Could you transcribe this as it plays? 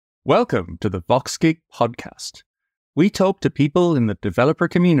Welcome to the VoxGig podcast. We talk to people in the developer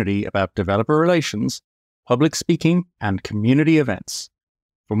community about developer relations, public speaking, and community events.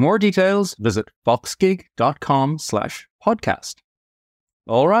 For more details, visit voxgig.com/podcast.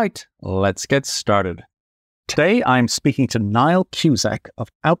 All right, let's get started. Today, I'm speaking to Niall Cusack of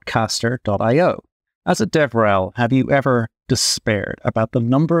Outcaster.io. As a DevRel, have you ever despaired about the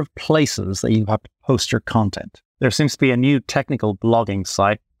number of places that you have to post your content? There seems to be a new technical blogging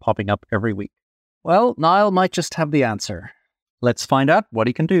site popping up every week. Well, Niall might just have the answer. Let's find out what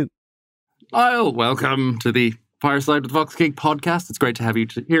he can do. Niall, welcome to the Fireside with VoxGig podcast. It's great to have you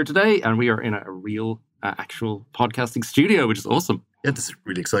here today, and we are in a real, actual podcasting studio, which is awesome. Yeah, this is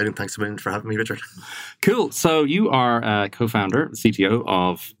really exciting. Thanks a million for having me, Richard. Cool. So you are co-founder, CTO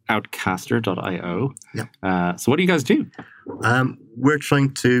of Outcaster.io. Yeah. So what do you guys do? We're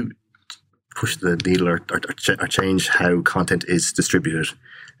trying to push the needle or change how content is distributed.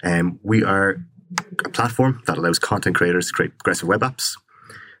 We are a platform that allows content creators to create progressive web apps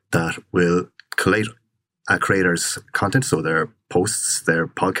that will collate a creator's content, so their posts, their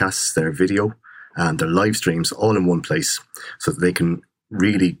podcasts, their video, and their live streams all in one place, so that they can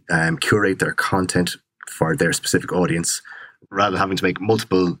really curate their content for their specific audience, rather than having to make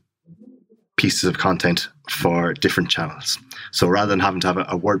multiple pieces of content for different channels. So rather than having to have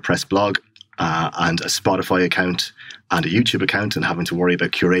a WordPress blog and a Spotify account and a YouTube account and having to worry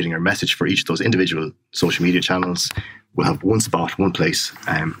about curating our message for each of those individual social media channels, we'll have one spot, one place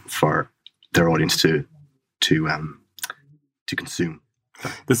for their audience to consume.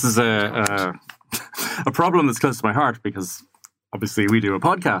 This is a problem that's close to my heart, because obviously we do a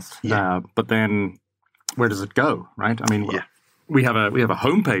podcast, but then where does it go, right? I mean, we have a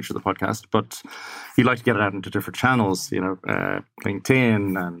homepage for the podcast, but you'd like to get it out into different channels,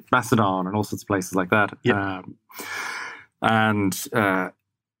 LinkedIn and Mastodon and all sorts of places like that. Yeah.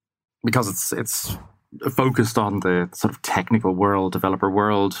 Because it's focused on the sort of technical world, developer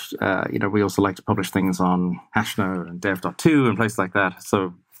world, we also like to publish things on Hashnode and Dev.to and places like that.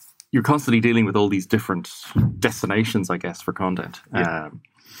 So you're constantly dealing with all these different destinations, I guess, for content. Yeah.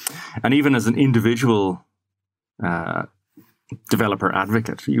 And even as an individual developer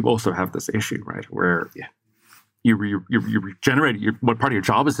advocate, you also have this issue, right? Where you generate, what part of your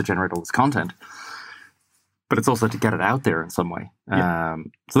job is to generate all this content, but it's also to get it out there in some way. Yeah.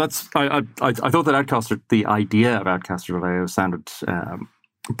 So that's, I thought that Outcaster, the idea of Outcaster.io sounded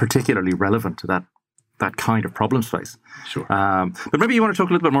particularly relevant to that kind of problem space. Sure. But maybe you want to talk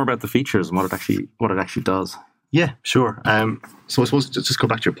a little bit more about the features and what it actually does. Yeah, sure. So I suppose just go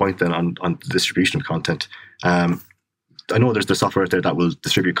back to your point then on the distribution of content. I know there's software out there that will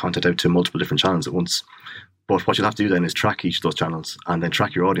distribute content out to multiple different channels at once. But what you'll have to do then is track each of those channels and then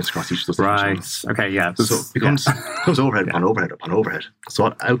track your audience across each of those different channels. Okay, yeah. So it becomes overhead upon overhead upon overhead. So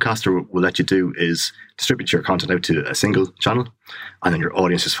what Outcaster will let you do is distribute your content out to a single channel, and then your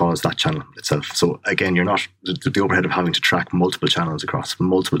audience just follows that channel itself. So again, you're not the overhead of having to track multiple channels across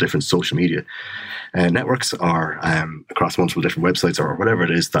multiple different social media networks, or across multiple different websites, or whatever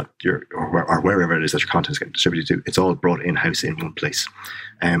it is that or wherever it is that your content is getting distributed to. It's all brought in-house in one place.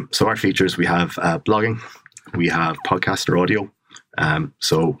 So our features, we have blogging. We have podcast or audio.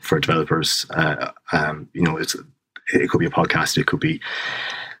 So for developers, it could be a podcast. It could be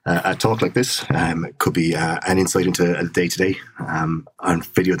a talk like this. It could be an insight into a day-to-day. On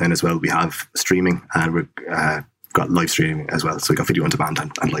video then as well, we have streaming, and we've got live streaming as well. So we've got video on demand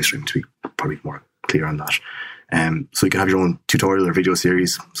and live streaming, to be probably more clear on that. So you can have your own tutorial or video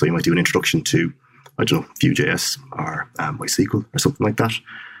series. So you might do an introduction to, Vue.js or MySQL or something like that,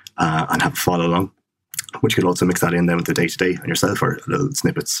 and have a follow along, which could also mix that in then with the day-to-day on yourself, or little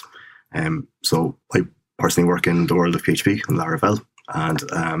snippets. So I personally work in the world of PHP and Laravel, and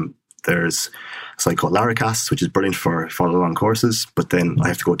there's a site called Laracast, which is brilliant for follow-along courses, but then I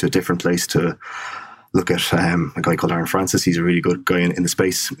have to go to a different place to look at a guy called Aaron Francis. He's a really good guy in the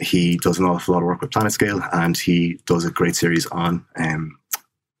space. He does an awful lot of work with PlanetScale, and he does a great series on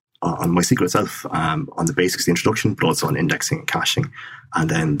MySQL itself, on the basics, the introduction, but also on indexing and caching, and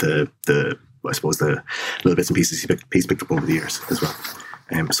then the little bits and pieces he's picked up over the years as well.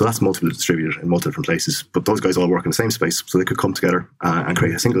 So that's multiple distributed in multiple different places, but those guys all work in the same space, so they could come together and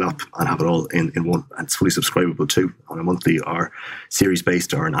create a single app and have it all in one, and it's fully subscribable too on a monthly or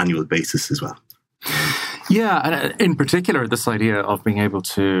series-based or an annual basis as well. Yeah, and in particular, this idea of being able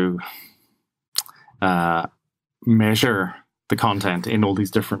to measure the content in all these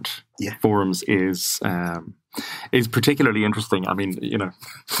different forums is particularly interesting. I mean,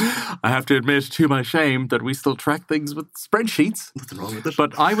 I have to admit, to my shame, that we still track things with spreadsheets. Nothing wrong with it.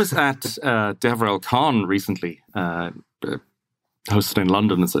 But I was at DevRel Con recently, hosted in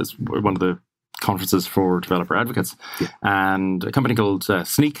London. It's one of the conferences for developer advocates. Yeah. And a company called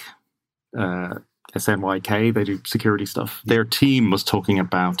Sneak, SNYK, they do security stuff. Their team was talking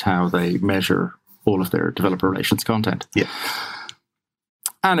about how they measure all of their developer relations content. Yeah.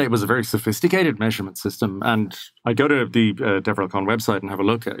 And it was a very sophisticated measurement system. And I go to the DevRelCon website and have a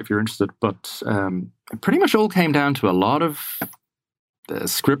look if you're interested. But it pretty much all came down to a lot of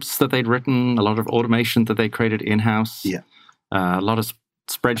scripts that they'd written, a lot of automation that they created in-house, a lot of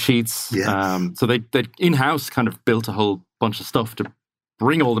spreadsheets. Yeah. So they in-house kind of built a whole bunch of stuff to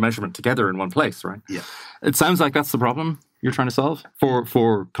bring all the measurement together in one place, right? Yeah. It sounds like that's the problem you're trying to solve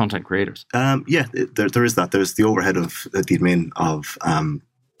for content creators. There is that. There's the overhead of the admin of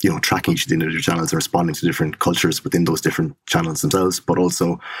tracking each individual channels and responding to different cultures within those different channels themselves. But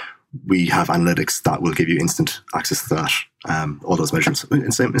also, we have analytics that will give you instant access to that, all those measurements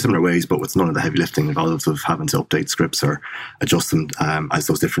in similar ways, but with none of the heavy lifting involved of having to update scripts or adjust them as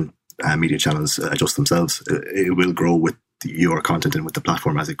those different media channels adjust themselves. It will grow with your content and with the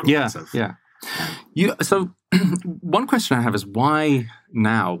platform as it grows itself. Yeah. So one question I have is why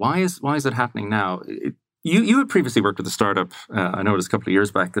now? Why is it happening now? You had previously worked with a startup, I noticed a couple of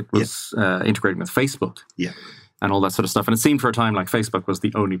years back, that was integrating with Facebook, and all that sort of stuff. And it seemed for a time like Facebook was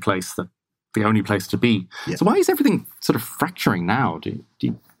the only place to be. Yeah. So why is everything sort of fracturing now?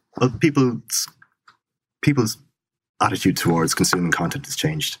 Well, people's attitude towards consuming content has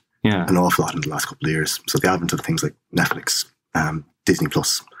changed an awful lot in the last couple of years. So the advent of things like Netflix, Disney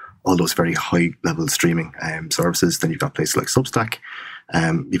Plus, all those very high level streaming services. Then you've got places like Substack.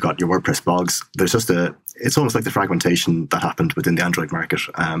 You've got your WordPress blogs. There's just it's almost like the fragmentation that happened within the Android market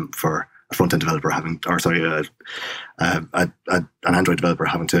for a front-end developer an Android developer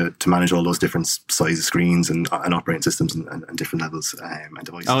having to manage all those different sizes screens and operating systems and different levels and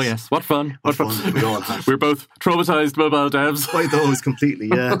devices. Oh yes, what fun. We all have. We're both traumatized mobile devs. By those completely,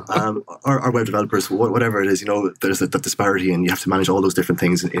 yeah. Or web developers, whatever it is, there's that disparity and you have to manage all those different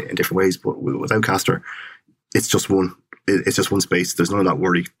things in different ways. But with Outcaster, it's just one. It's just one space. There's none of that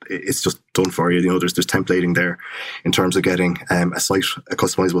worry. It's just done for you. There's templating there in terms of getting a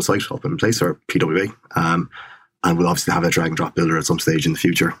customizable site up in place, or PWA. And we'll obviously have a drag and drop builder at some stage in the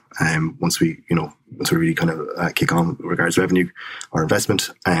future. Once we really kind of kick on with regards to revenue or investment.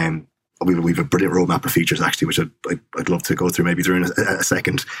 We've a brilliant roadmap of features actually, which I'd love to go through maybe during a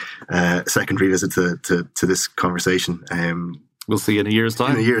second revisit to this conversation. We'll see in a year's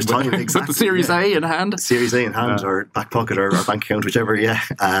time. Exactly. With the Series A in hand. Series A in hand, or back pocket, or bank account, whichever. Yeah.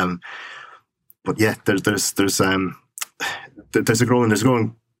 But yeah, there's a growing, I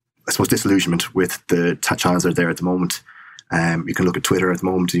suppose, disillusionment with the channels that are there at the moment. You can look at Twitter at the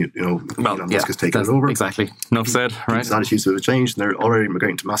moment. Elon Musk has taken it over. Exactly. Enough said. Right. People's attitudes have changed, and they're already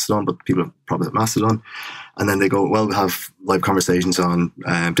migrating to Mastodon. But people have problems with Mastodon, and then they go, well, we have live conversations on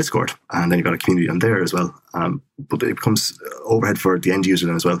Discord, and then you've got a community on there as well. But it becomes overhead for the end user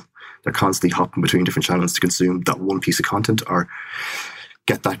then as well. They're constantly hopping between different channels to consume that one piece of content, or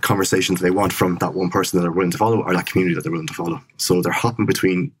get that conversation that they want from that one person that they're willing to follow, or that community that they're willing to follow. So they're hopping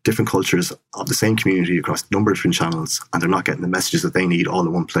between different cultures of the same community across a number of different channels, and they're not getting the messages that they need all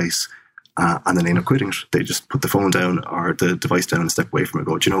in one place. And then they end up quitting it. They just put the phone down or the device down and step away from it and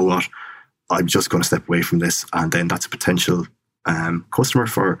go, do you know what? I'm just going to step away from this. And then that's a potential customer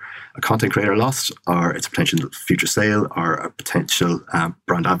for a content creator lost, or it's a potential future sale, or a potential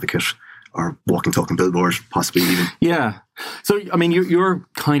brand advocate, or walking, talking billboard, possibly even. Yeah. So, I mean, you're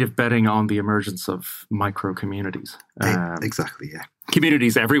kind of betting on the emergence of micro communities. Exactly, yeah.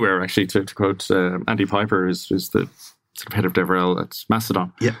 Communities everywhere, actually, to quote Andy Piper, who's the sort of head of DevRel at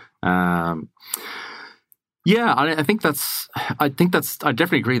Mastodon. Yeah. I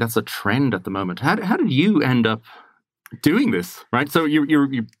definitely agree that's a trend at the moment. How did you end up doing this, right? So you're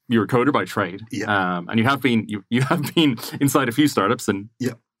a coder by trade, and you have been inside a few startups and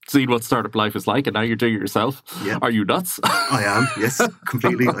seen what startup life is like, and now you're doing it yourself. Yeah. Are you nuts? I am, yes,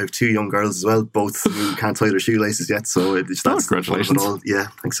 completely. I have two young girls as well, both who can't tie their shoelaces yet, so that's congratulations. Yeah,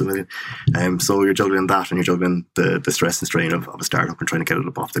 thanks a million. So you're juggling that, and you're juggling the stress and strain of a startup and trying to get it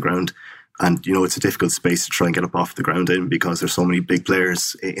up off the ground. And it's a difficult space to try and get up off the ground in, because there's so many big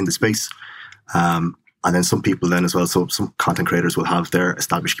players in the space. And then some people then as well, so some content creators will have their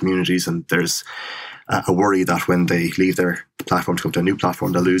established communities, and there's a worry that when they leave their platform to come to a new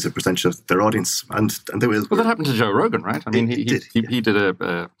platform, they'll lose a percentage of their audience, and they will. Well, that happened to Joe Rogan, right? I mean, he did who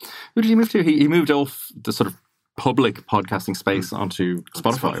did he move to? He moved off the sort of public podcasting space onto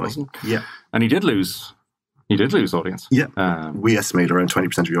Spotify, wasn't he? Yeah. And he did lose audience. Yeah. We estimate around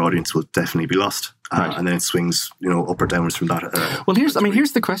 20% of your audience will definitely be lost. Right. And then it swings, up or downwards from that. Well, here's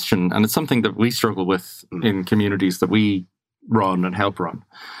the question, and it's something that we struggle with in communities that we run and help run,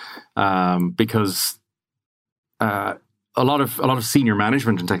 because a lot of senior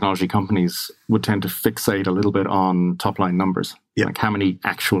management in technology companies would tend to fixate a little bit on top line numbers. Yeah. Like, how many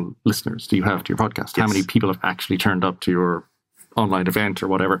actual listeners do you have to your podcast? Yes. How many people have actually turned up to your online event or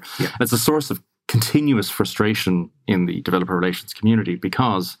whatever? Yeah. And it's a source of continuous frustration in the developer relations community,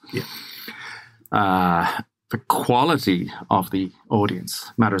 because the quality of the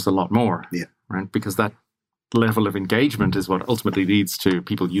audience matters a lot more. Yeah. Right? Because that level of engagement is what ultimately leads to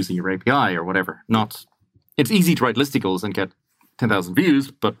people using your API or whatever. It's easy to write listicles and get 10,000 views,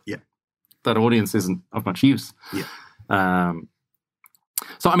 but that audience isn't of much use. Yeah.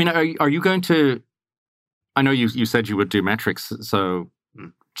 So, I mean, are you going to? I know you said you would do metrics. So,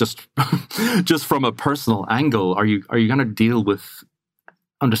 just from a personal angle, are you going to deal with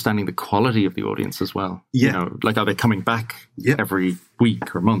understanding the quality of the audience as well? Yeah. You know, like, are they coming back every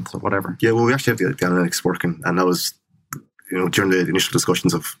week or month or whatever? Yeah. Well, we actually have the analytics working, and that was, during the initial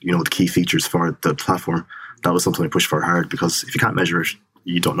discussions of, the key features for the platform, that was something I pushed for hard, because if you can't measure it,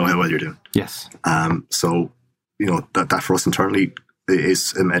 you don't know how well you're doing. Yes. So, that for us internally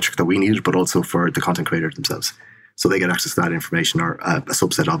is a metric that we needed, but also for the content creators themselves. So they get access to that information, or a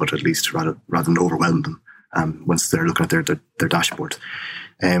subset of it at least, rather than overwhelm them once they're looking at their dashboard.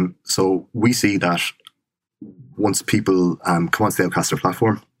 So we see that once people come onto the Outcaster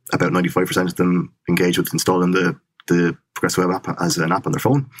platform, about 95% of them engage with installing the Progressive Web app as an app on their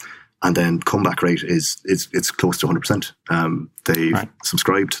phone, and then comeback rate is close to 100%. They've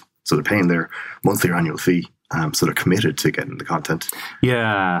subscribed, so they're paying their monthly or annual fee, so they're committed to getting the content.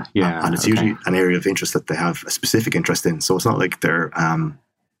 Yeah. And it's usually an area of interest that they have a specific interest in. So it's not like they're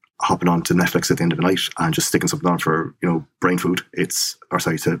hopping on to Netflix at the end of the night and just sticking something on for brain food.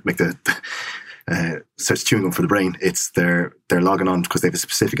 To make the starts chewing them for the brain. It's they're logging on because they have a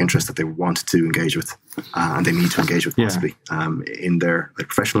specific interest that they want to engage with, and they need to engage with possibly in their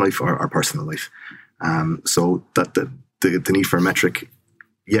professional life or personal life. So that the need for a metric,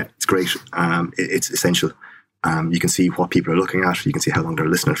 it's great. It's essential. You can see what people are looking at. You can see how long they're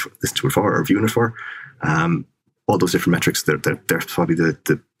listening to it for or viewing it for. All those different metrics, they're probably the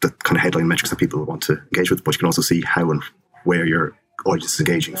kind of headline metrics that people want to engage with, but you can also see how and where your audience is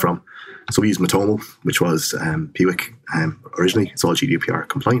engaging from. So we use Matomo, which was PWIC originally. It's all GDPR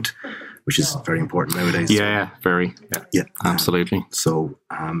compliant, which is very important nowadays. Very. Yeah, absolutely. So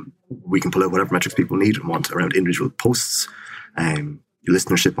we can pull out whatever metrics people need and want around individual posts, your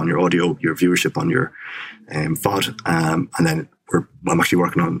listenership on your audio, your viewership on your VOD, and then I'm actually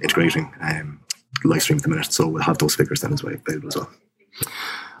working on integrating live stream at the minute, so we'll have those figures then as well.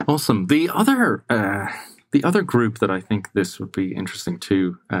 Awesome. The other group that I think this would be interesting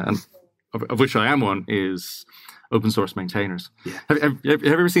to, and of which I am one, is open source maintainers. Yeah. Have you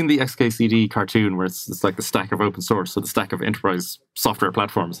ever seen the XKCD cartoon where it's like the stack of open source, so the stack of enterprise software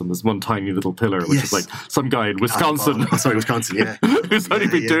platforms, and there's one tiny little pillar, which is like some guy in Wisconsin. Wisconsin, yeah. Who's only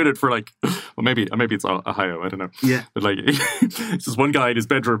been doing it for maybe it's Ohio, I don't know. Yeah. But it's just one guy in his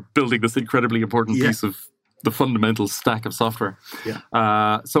bedroom building this incredibly important piece of the fundamental stack of software.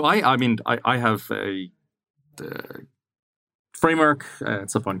 Yeah. So I have a framework.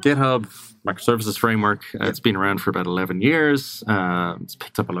 It's up on GitHub, microservices framework. It's been around for about 11 years. It's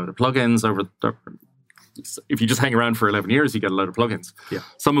picked up a load of plugins over. If you just hang around for 11 years, you get a load of plugins. Yeah.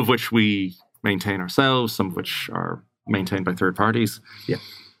 Some of which we maintain ourselves, some of which are maintained by third parties. Yeah.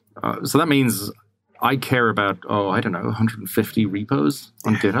 So that means I care about 150 repos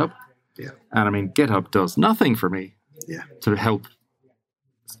on GitHub. Yeah. And GitHub does nothing for me. Yeah. To help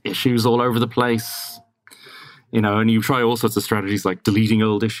issues all over the place. And you try all sorts of strategies like deleting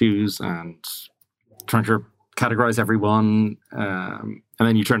old issues and trying to categorize everyone. And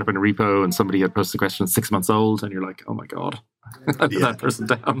then you turn up in a repo and somebody had posted a question 6 months old, and you're like, oh my God, I put that person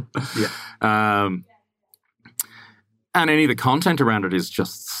down. Yeah. And any of the content around it is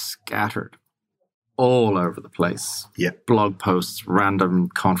just scattered all over the place. Yeah. Blog posts, random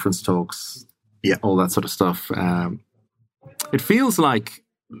conference talks, all that sort of stuff. It feels like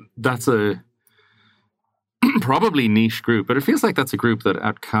that's a probably niche group, but it feels like that's a group that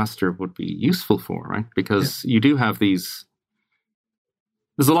Outcaster would be useful for, right? Because you do have there's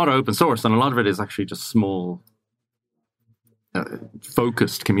a lot of open source, and a lot of it is actually just small,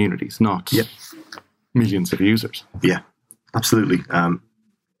 focused communities, not millions of users. Yeah, absolutely. I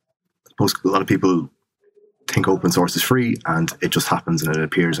suppose a lot of people think open source is free, and it just happens and it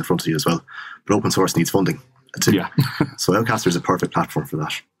appears in front of you as well. But open source needs funding too. Yeah. So Outcaster is a perfect platform for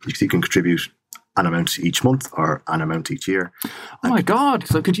that. You can contribute an amount each month or an amount each year. Oh my God.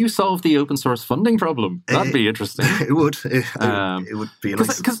 So could you solve the open source funding problem? That'd be interesting. It would. It would be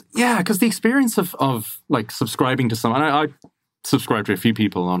nice. Because the experience of like subscribing to someone, I subscribe to a few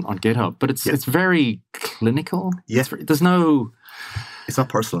people on GitHub, but it's very clinical. Yeah. There's no... It's not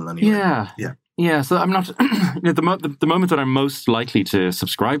personal anyway. Yeah. Yeah. Yeah, so I'm not... the moment that I'm most likely to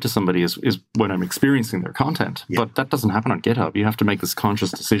subscribe to somebody is when I'm experiencing their content. Yeah. But that doesn't happen on GitHub. You have to make this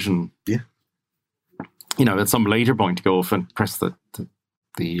conscious decision, at some later point to go off and press the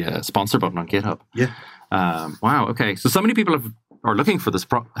sponsor button on GitHub. Yeah. Wow, okay. So many people are looking for this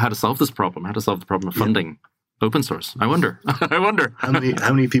how to solve this problem, how to solve the problem of funding open source. I wonder. How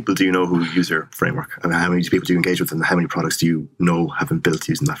many people do you know who use your framework? I mean, how many people do you engage with, and how many products do you know have been built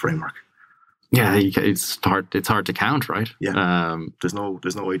using that framework? Yeah, it's hard to count, right? Yeah. There's no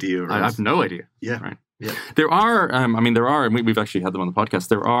idea. I have no idea. Yeah. Right. Yeah. There are. And we've actually had them on the podcast.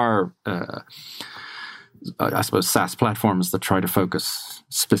 There are, I suppose, SaaS platforms that try to focus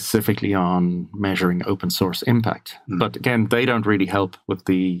specifically on measuring open source impact. But again, they don't really help with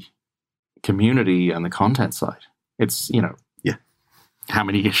the community and the content side. It's how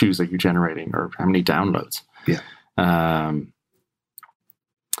many issues are you generating, or how many downloads? Yeah.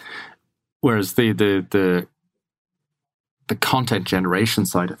 Whereas the content generation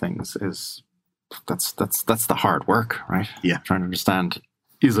side of things that's the hard work, right? Yeah. Trying to understand,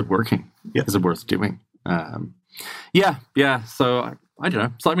 is it working? Yeah. Is it worth doing? Yeah. So I don't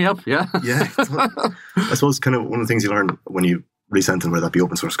know. Sign me up. Yeah. Yeah. I suppose kind of one of the things you learn when you release anything, whether that be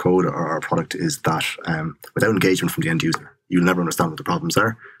open source code or our product, is that without engagement from the end user, you'll never understand what the problems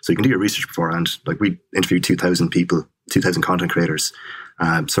are. So you can do your research beforehand. Like, we interviewed 2,000 people, 2,000 content creators,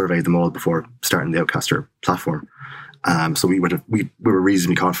 surveyed them all before starting the Outcaster platform. So we were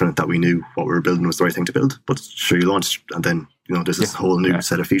reasonably confident that we knew what we were building was the right thing to build. But sure, you launched, and then there's this whole new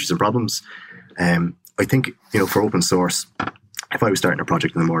set of features and problems. I think for open source, if I was starting a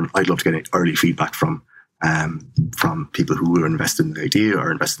project in the morning, I'd love to get early feedback from people who were invested in the idea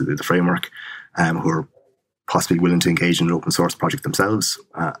or invested in the framework, who are possibly willing to engage in an open source project themselves,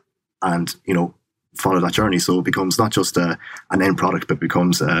 and follow that journey. So it becomes not just an end product, but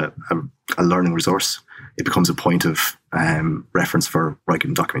becomes a learning resource. It becomes a point of reference for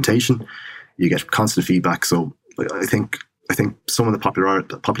writing documentation. You get constant feedback. So I think some of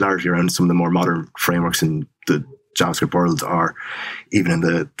the popularity around some of the more modern frameworks in the JavaScript world, or even in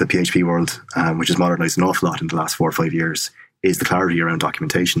the PHP world, which has modernized an awful lot in the last 4 or 5 years, is the clarity around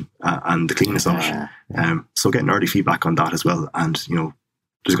documentation and the cleanness of it. So getting early feedback on that as well. And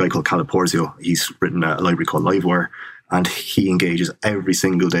there's a guy called Caleb Porzio. He's written a library called Livewire, and he engages every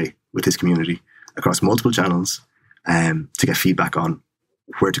single day with his community across multiple channels to get feedback on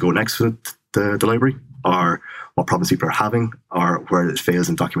where to go next with the library, or what problems people are having, or where it fails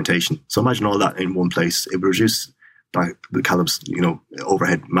in documentation. So imagine all that in one place. It would reduce Caleb's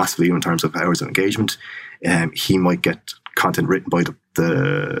overhead massively in terms of hours of engagement. He might get content written by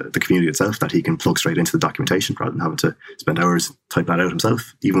the community itself that he can plug straight into the documentation, rather than having to spend hours typing that out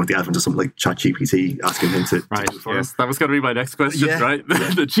himself, even with the advent of something like ChatGPT asking him to right. to do it for him. Yes, that was going to be my next question, right?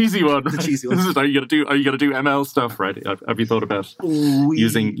 The cheesy one. The cheesy one. Are you going to do ML stuff, right? Have you thought about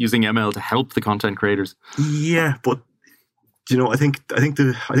using ML to help the content creators? Yeah, but I think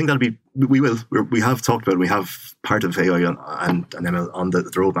that'll be, we have talked about it. We have part of AI and ML on the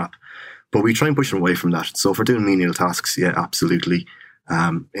roadmap, but we try and push them away from that. So if we're doing menial tasks, yeah, absolutely,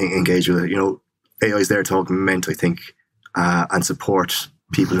 engage with it. AI is there to augment, I think, and support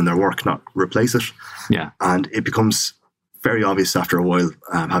people in their work, not replace it. Yeah, and it becomes very obvious after a while,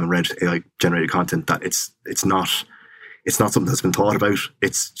 having read AI generated content, that it's not something that's been thought about.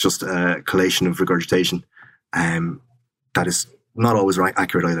 It's just a collation of regurgitation. That is not always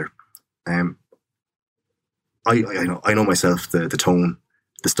accurate either. I know myself, the tone,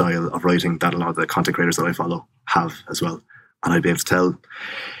 the style of writing that a lot of the content creators that I follow have as well, and I'd be able to tell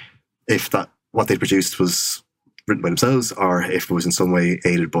if what they produced was written by themselves, or if it was in some way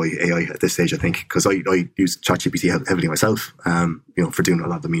aided by AI at this stage. I think, because I use ChatGPT heavily myself, for doing a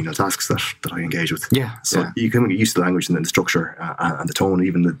lot of the menial tasks that I engage with. Yeah. So you can get used to the language and the structure and the tone,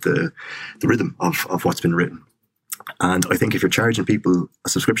 even the rhythm of what's been written. And I think if you're charging people a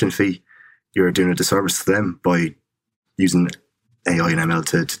subscription fee, you're doing a disservice to them by using AI and ML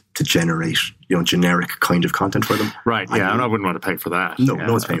to generate generic kind of content for them. Right. Yeah, and I wouldn't want to pay for that. No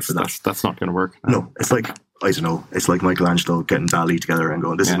one's paying for that. That's not going to work. No, it's like, I don't know, it's like Michelangelo getting Dali together and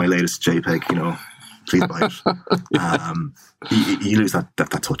going, "This is my latest JPEG, please buy it." You lose that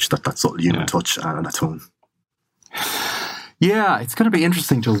touch, that subtle human touch and that tone. Yeah, it's going to be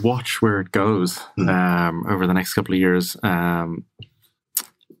interesting to watch where it goes over the next couple of years.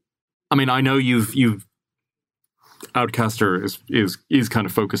 I mean, I know you've Outcaster is kind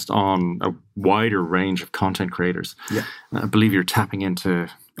of focused on a wider range of content creators. Yeah. I believe you're tapping into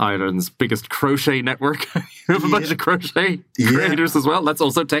Ireland's biggest crochet network. You have a bunch of crochet creators as well. That's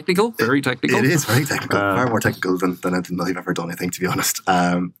also technical, very technical. It is very technical, far more technical than anything I've ever done, I think, to be honest.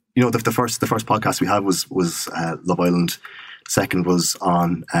 The first podcast we had was Love Island. Second was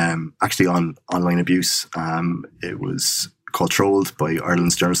on actually on online abuse. It was called Trolled by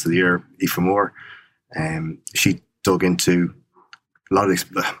Ireland's Journalist of the Year, Aoife Moore. She dug into a lot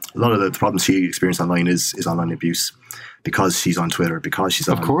of the problems she experienced online is online abuse, because she's on Twitter, because she's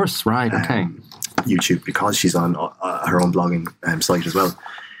on, of course, right, okay, YouTube, because she's on her own blogging site as well.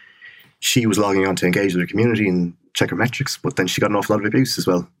 She was logging on to engage with her community and check her metrics, but then she got an awful lot of abuse as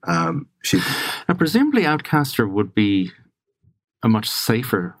well. Now, presumably Outcaster would be a much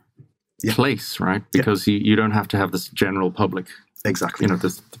safer place, right? Because you don't have to have this general public, exactly,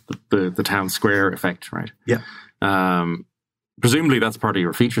 the town square effect, right? Yeah. Presumably that's part of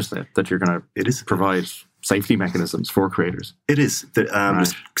your feature set, that you're going to provide safety mechanisms for creators. It is. Right.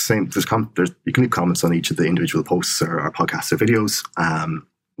 You can leave comments on each of the individual posts or podcasts or videos.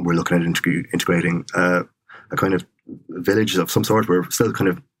 We're looking at integrating a kind of village of some sort. We're still kind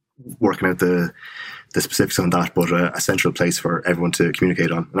of working out the specifics on that, but a central place for everyone to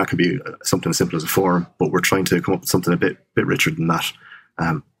communicate on. And that could be something as simple as a forum, but we're trying to come up with something a bit richer than that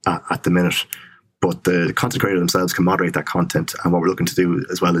at the minute. But the content creator themselves can moderate that content. And what we're looking to do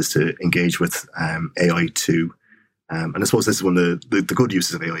as well is to engage with AI too. And I suppose this is one of the good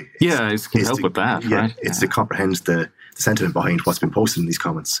uses of AI. It can help with that, right? It's to comprehend the sentiment behind what's been posted in these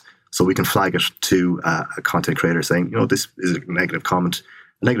comments. So we can flag it to a content creator saying, this is a negative comment.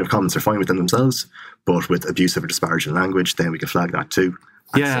 Negative comments are fine within themselves, but with abusive or disparaging language, then we can flag that too.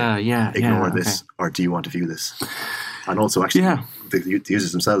 Ignore this, or do you want to view this? And also, actually, the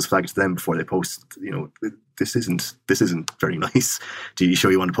users themselves flag it to them before they post. This isn't very nice. Do you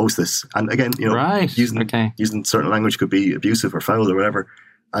sure you want to post this? And again, using certain language could be abusive or foul or whatever.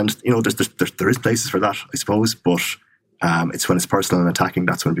 And there is places for that, I suppose, but it's when it's personal and attacking,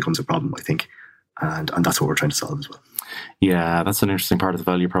 that's when it becomes a problem, I think, and that's what we're trying to solve as well. Yeah, that's an interesting part of the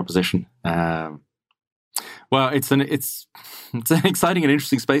value proposition. Well, it's an exciting and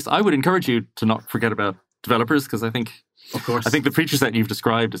interesting space. I would encourage you to not forget about developers, because I think the feature set you've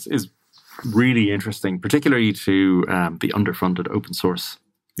described is really interesting, particularly to the underfunded open source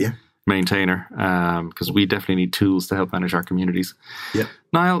maintainer, because we definitely need tools to help manage our communities. Yeah,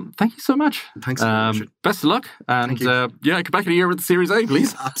 Niall, thank you so much. Thanks. Best of luck, and come back in a year with the Series A,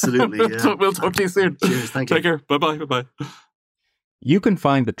 please. Absolutely. Yeah. We'll talk to you soon. Cheers. Thank you. Take care. Bye. You can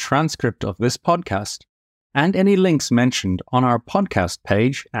find the transcript of this podcast and any links mentioned on our podcast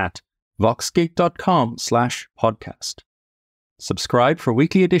page at voxgeek.com/podcast. Subscribe for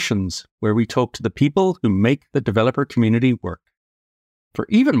weekly editions where we talk to the people who make the developer community work. For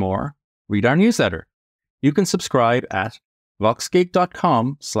even more, read our newsletter. You can subscribe at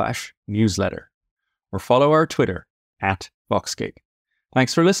voxgeek.com/newsletter or follow our Twitter @voxgeek.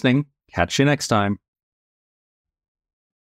 Thanks for listening. Catch you next time.